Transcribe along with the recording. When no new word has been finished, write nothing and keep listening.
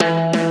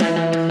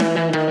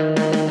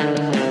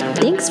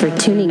for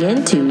tuning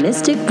in to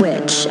Mystic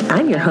Witch.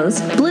 I'm your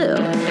host, Blue.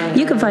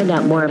 You can find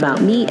out more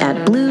about me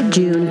at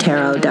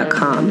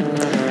bluejunetarot.com.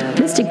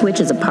 Mystic Witch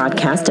is a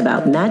podcast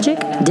about magic,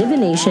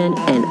 divination,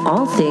 and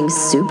all things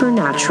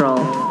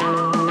supernatural.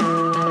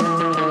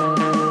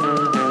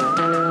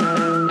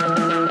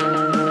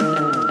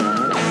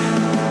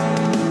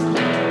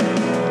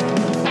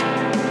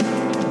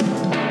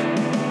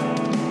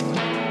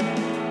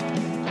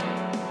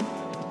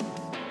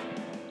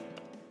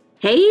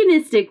 Hey,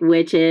 Mystic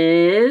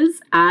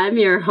Witches! I'm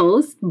your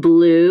host,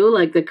 Blue,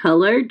 like the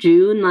color,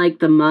 June, like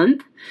the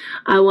month.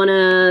 I want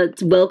to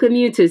welcome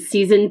you to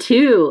Season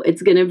 2.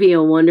 It's going to be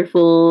a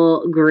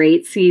wonderful,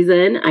 great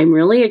season. I'm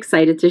really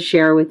excited to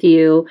share with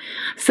you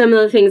some of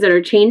the things that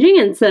are changing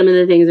and some of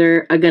the things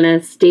are going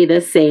to stay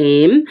the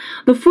same.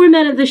 The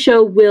format of the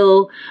show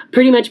will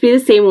pretty much be the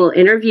same. We'll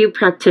interview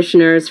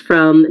practitioners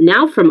from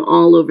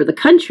all over the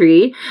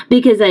country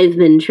because I've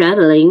been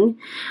traveling.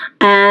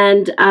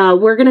 And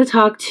we're going to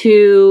talk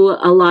to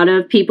a lot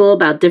of people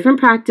about different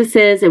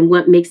practices and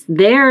what makes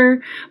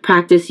their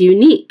practice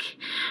unique.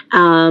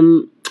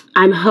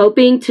 I'm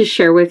hoping to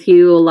share with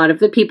you a lot of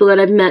the people that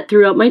I've met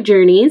throughout my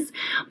journeys.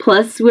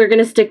 Plus, we're going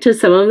to stick to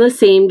some of the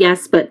same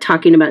guests, but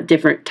talking about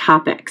different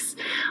topics.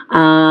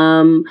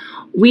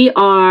 We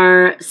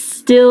are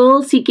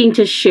still seeking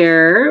to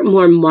share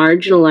more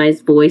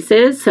marginalized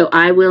voices, so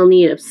I will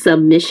need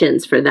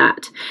submissions for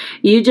that.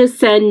 You just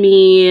send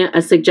me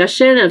a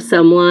suggestion of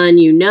someone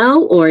you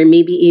know, or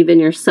maybe even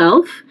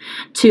yourself,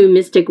 to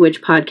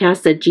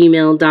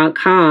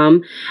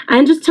mysticwitchpodcast@gmail.com,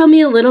 and just tell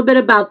me a little bit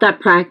about that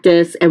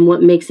practice and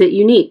what makes it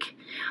unique.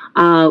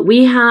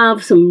 We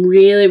have some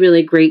really,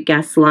 really great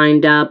guests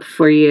lined up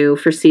for you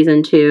for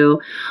Season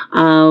 2.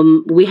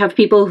 We have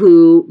people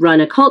who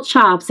run occult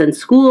shops and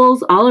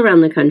schools all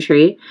around the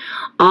country.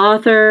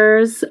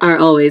 Authors are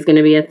always going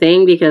to be a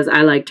thing because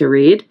I like to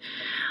read.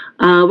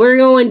 We're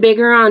going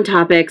bigger on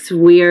topics.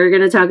 We are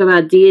going to talk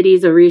about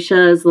deities,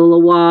 orishas, the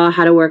Loa,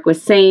 how to work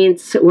with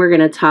saints. We're going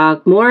to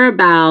talk more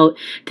about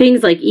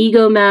things like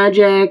ego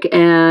magic,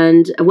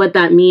 and what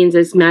that means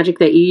is magic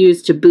that you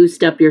use to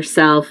boost up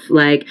yourself,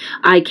 like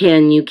I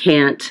can, you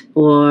can't,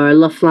 or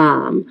La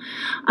Flamme.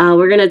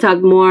 We're going to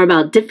talk more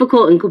about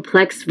difficult and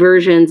complex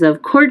versions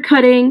of cord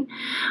cutting.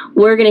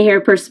 We're going to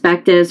hear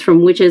perspectives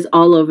from witches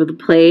all over the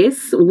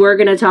place. We're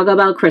going to talk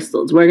about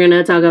crystals. We're going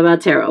to talk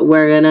about tarot.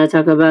 We're going to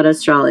talk about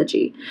astrology.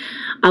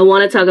 I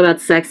want to talk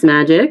about sex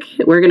magic.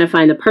 We're going to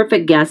find the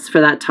perfect guest for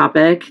that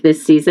topic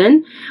this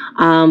season.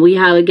 We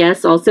have a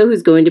guest also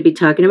who's going to be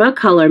talking about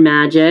color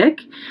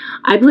magic.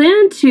 I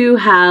plan to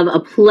have a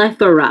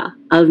plethora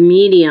of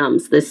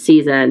mediums this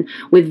season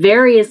with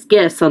various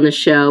gifts on the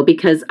show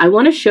because I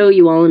want to show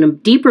you all on a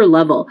deeper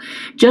level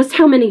just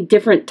how many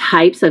different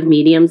types of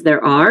mediums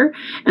there are.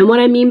 And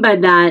what I mean by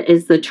that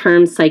is the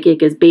term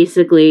psychic is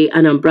basically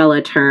an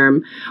umbrella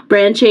term.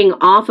 Branching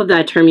off of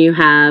that term you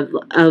have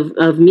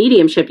of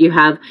mediumship, you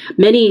have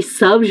many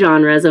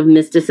subgenres of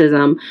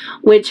mysticism,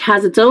 which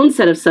has its own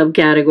set of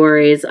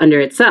subcategories under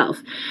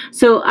itself.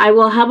 So I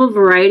will have a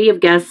variety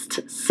of guests,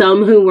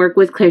 some who work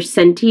with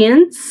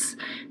clairsentience,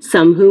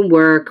 some who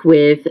work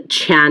with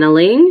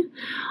channeling,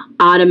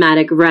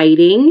 automatic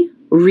writing,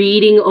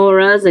 reading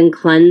auras and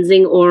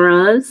cleansing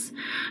auras.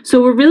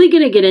 So we're really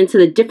going to get into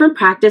the different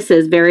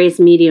practices various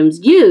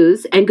mediums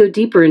use and go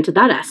deeper into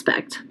that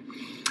aspect.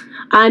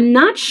 I'm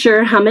not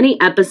sure how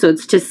many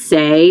episodes to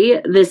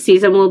say this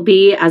season will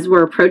be as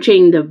we're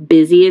approaching the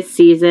busiest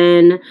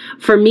season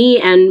for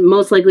me and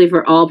most likely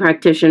for all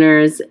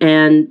practitioners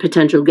and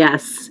potential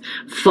guests,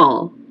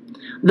 fall.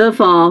 The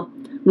fall.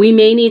 We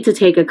may need to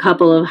take a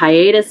couple of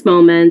hiatus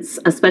moments,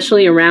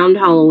 especially around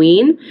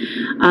Halloween,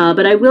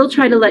 but I will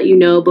try to let you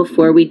know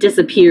before we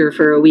disappear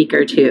for a week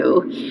or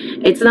two.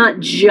 It's not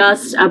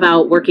just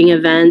about working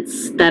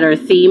events that are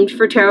themed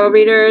for tarot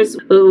readers,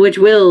 which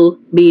will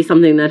be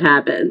something that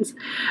happens,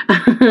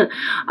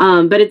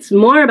 but it's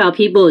more about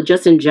people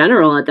just in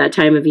general at that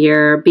time of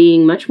year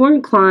being much more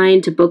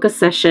inclined to book a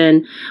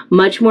session,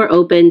 much more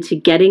open to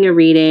getting a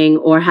reading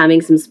or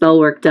having some spell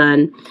work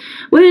done,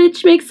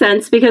 which makes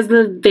sense because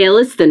the veil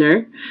is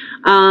thinner.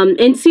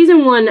 In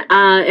Season 1,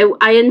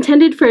 I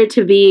intended for it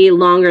to be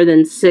longer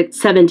than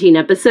 17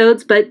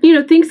 episodes, but,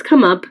 things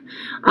come up.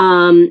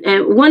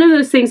 And one of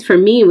those things for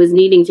me was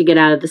needing to get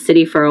out of the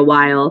city for a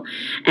while,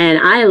 and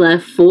I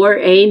left for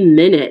a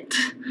minute.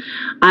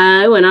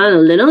 I went on a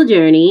little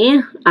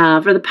journey.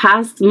 For the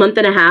past month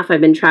and a half, I've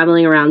been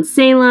traveling around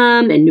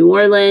Salem and New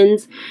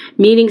Orleans,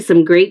 meeting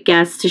some great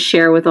guests to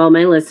share with all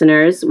my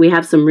listeners. We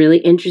have some really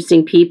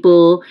interesting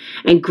people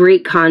and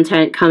great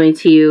content coming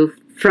to you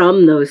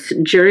from those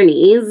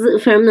journeys,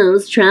 from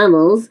those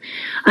travels.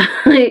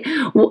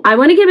 I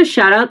want to give a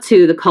shout out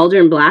to the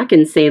Cauldron Black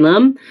in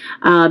Salem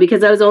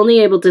because I was only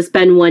able to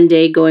spend one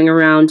day going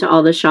around to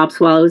all the shops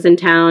while I was in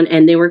town,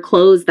 and they were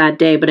closed that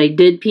day, but I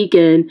did peek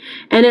in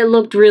and it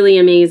looked really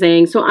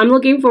amazing. So I'm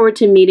looking forward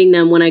to meeting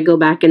them when I go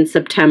back in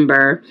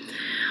September.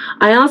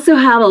 I also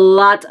have a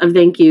lot of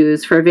thank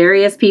yous for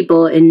various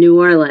people in New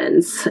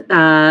Orleans.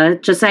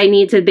 I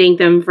need to thank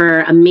them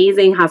for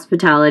amazing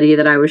hospitality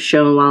that I was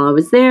shown while I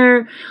was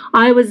there.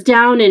 I was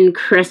down in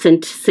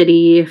Crescent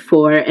City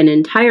for an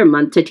entire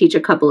month to teach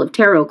a couple of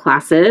tarot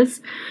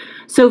classes.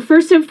 So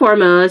first and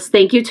foremost,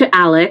 thank you to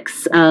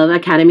Alex of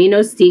Academy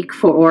Gnostique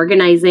for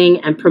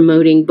organizing and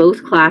promoting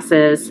both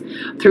classes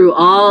through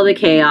all the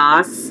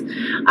chaos.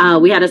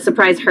 We had a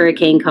surprise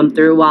hurricane come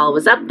through while I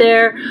was up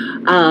there,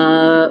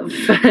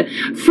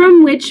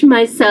 from which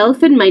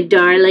myself and my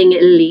darling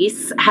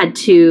Elise had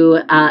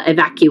to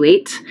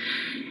evacuate.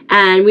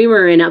 And we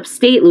were in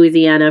upstate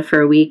Louisiana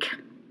for a week.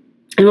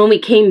 And when we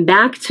came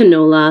back to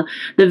NOLA,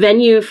 the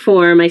venue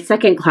for my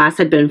second class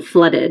had been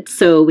flooded,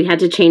 so we had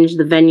to change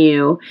the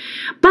venue.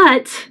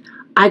 But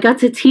I got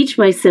to teach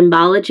my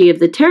Symbology of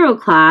the Tarot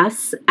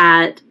class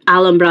at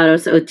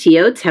Alumbrados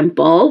Otillo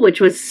Temple,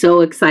 which was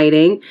so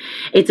exciting.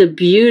 It's a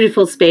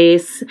beautiful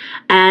space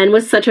and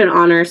was such an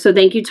honor. So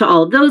thank you to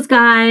all of those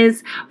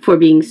guys for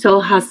being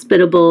so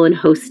hospitable and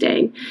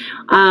hosting.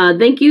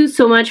 Thank you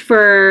so much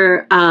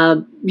for,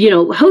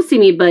 hosting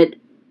me, but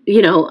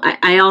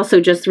I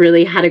also just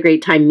really had a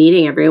great time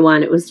meeting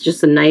everyone. It was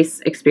just a nice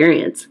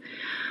experience.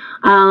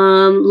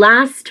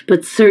 Last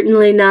but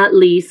certainly not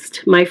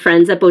least, my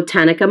friends at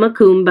Botanica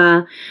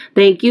Macumba.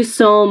 Thank you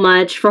so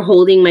much for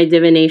holding my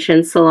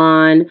divination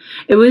salon.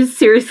 It was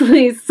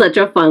seriously such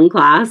a fun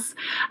class,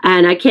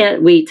 and I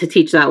can't wait to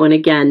teach that one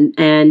again.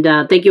 And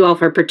thank you all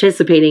for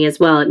participating as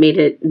well. It made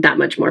it that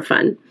much more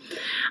fun.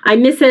 I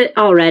miss it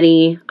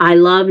already. I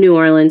love New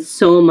Orleans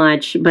so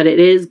much, but it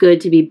is good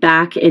to be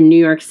back in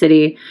New York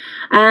City.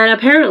 And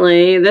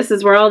apparently, this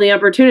is where all the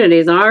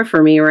opportunities are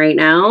for me right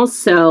now.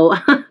 So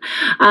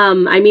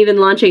I'm even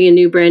launching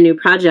a brand new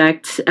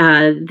project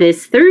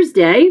this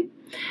Thursday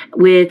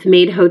with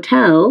Made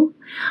Hotel.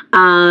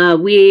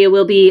 We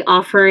will be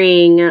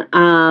offering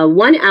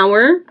 1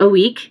 hour a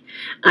week.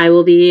 I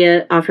will be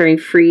offering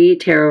free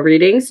tarot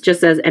readings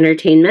just as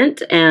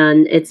entertainment,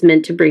 and it's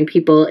meant to bring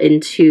people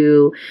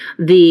into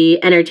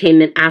the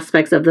entertainment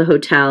aspects of the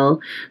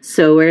hotel.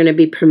 So we're going to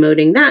be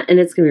promoting that, and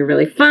it's going to be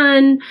really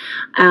fun.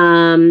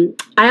 I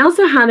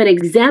also have an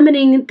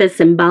Examining the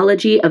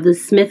Symbology of the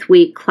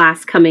Smith-Waite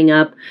class coming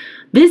up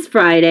this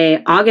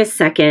Friday, August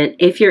 2nd,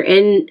 if you're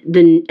in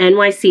the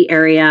NYC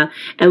area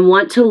and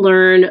want to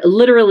learn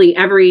literally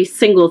every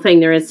single thing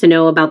there is to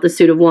know about the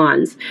Suit of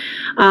Wands.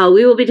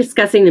 We will be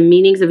discussing the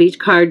meanings of each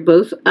card,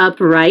 both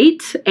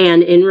upright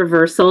and in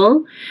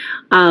reversal.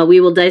 We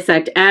will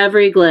dissect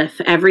every glyph,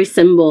 every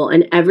symbol,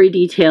 and every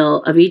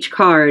detail of each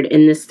card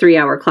in this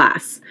 3-hour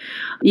class.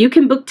 You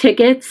can book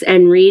tickets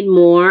and read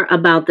more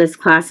about this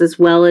class as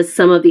well as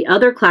some of the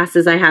other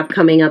classes I have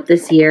coming up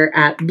this year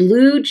at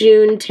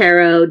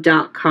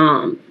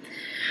bluejunetarot.com.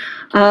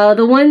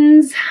 The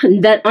ones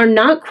that are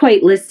not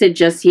quite listed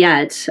just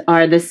yet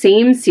are the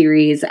same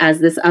series as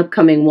this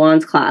upcoming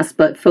Wands class,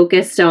 but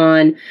focused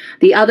on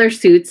the other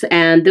suits,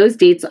 and those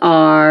dates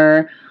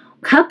are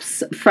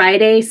Cups,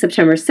 Friday,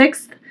 September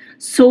 6th,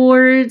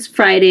 Swords,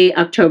 Friday,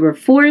 October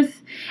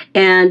 4th,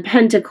 and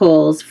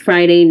Pentacles,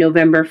 Friday,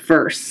 November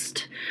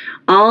 1st.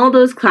 All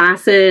those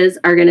classes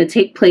are going to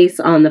take place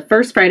on the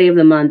first Friday of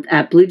the month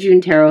at Blue June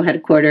Tarot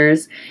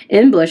headquarters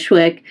in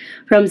Bushwick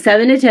from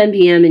 7 to 10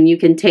 p.m. And you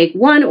can take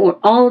one or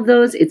all of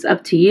those. It's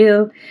up to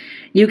you.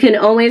 You can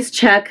always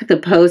check the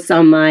posts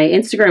on my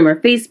Instagram or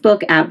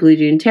Facebook at Blue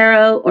June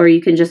Tarot, or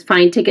you can just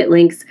find ticket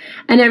links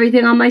and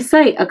everything on my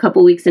site a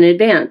couple weeks in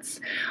advance.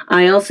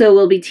 I also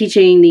will be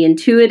teaching the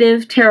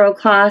Intuitive Tarot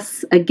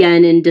class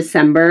again in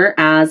December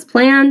as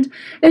planned.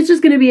 It's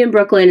just going to be in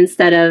Brooklyn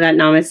instead of at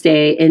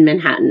Namaste in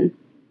Manhattan.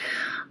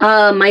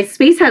 My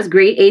space has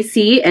great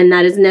AC, and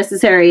that is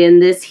necessary in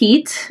this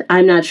heat.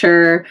 I'm not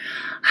sure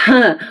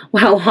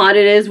how hot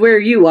it is where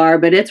you are,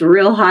 but it's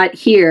real hot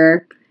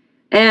here.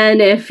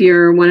 And if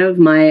you're one of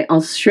my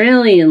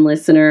Australian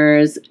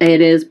listeners,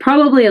 it is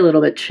probably a little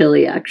bit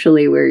chilly,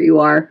 actually, where you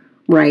are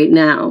right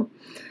now.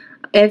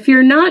 If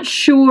you're not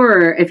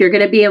sure if you're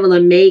going to be able to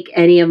make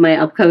any of my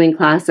upcoming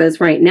classes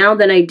right now,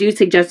 then I do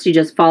suggest you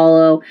just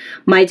follow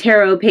my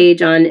tarot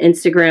page on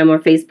Instagram or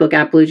Facebook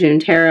at Blue June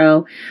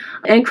Tarot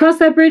and cross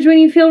that bridge when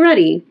you feel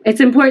ready.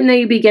 It's important that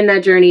you begin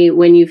that journey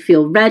when you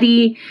feel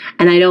ready,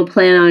 and I don't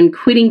plan on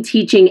quitting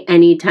teaching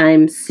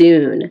anytime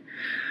soon.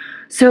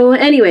 So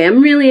anyway,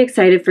 I'm really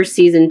excited for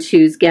Season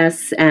 2's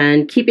guests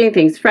and keeping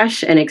things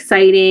fresh and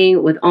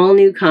exciting with all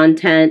new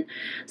content.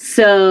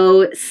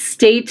 So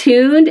stay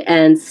tuned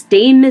and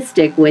stay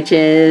mystic,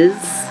 witches.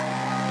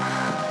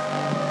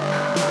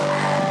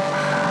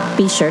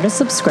 Be sure to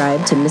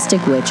subscribe to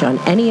Mystic Witch on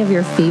any of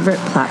your favorite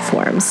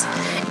platforms.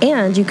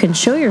 And you can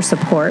show your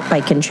support by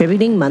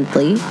contributing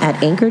monthly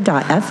at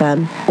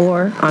anchor.fm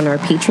or on our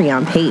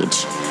Patreon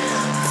page.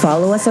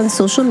 Follow us on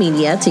social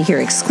media to hear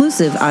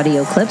exclusive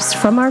audio clips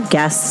from our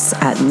guests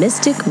at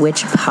Mystic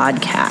Witch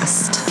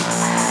Podcast.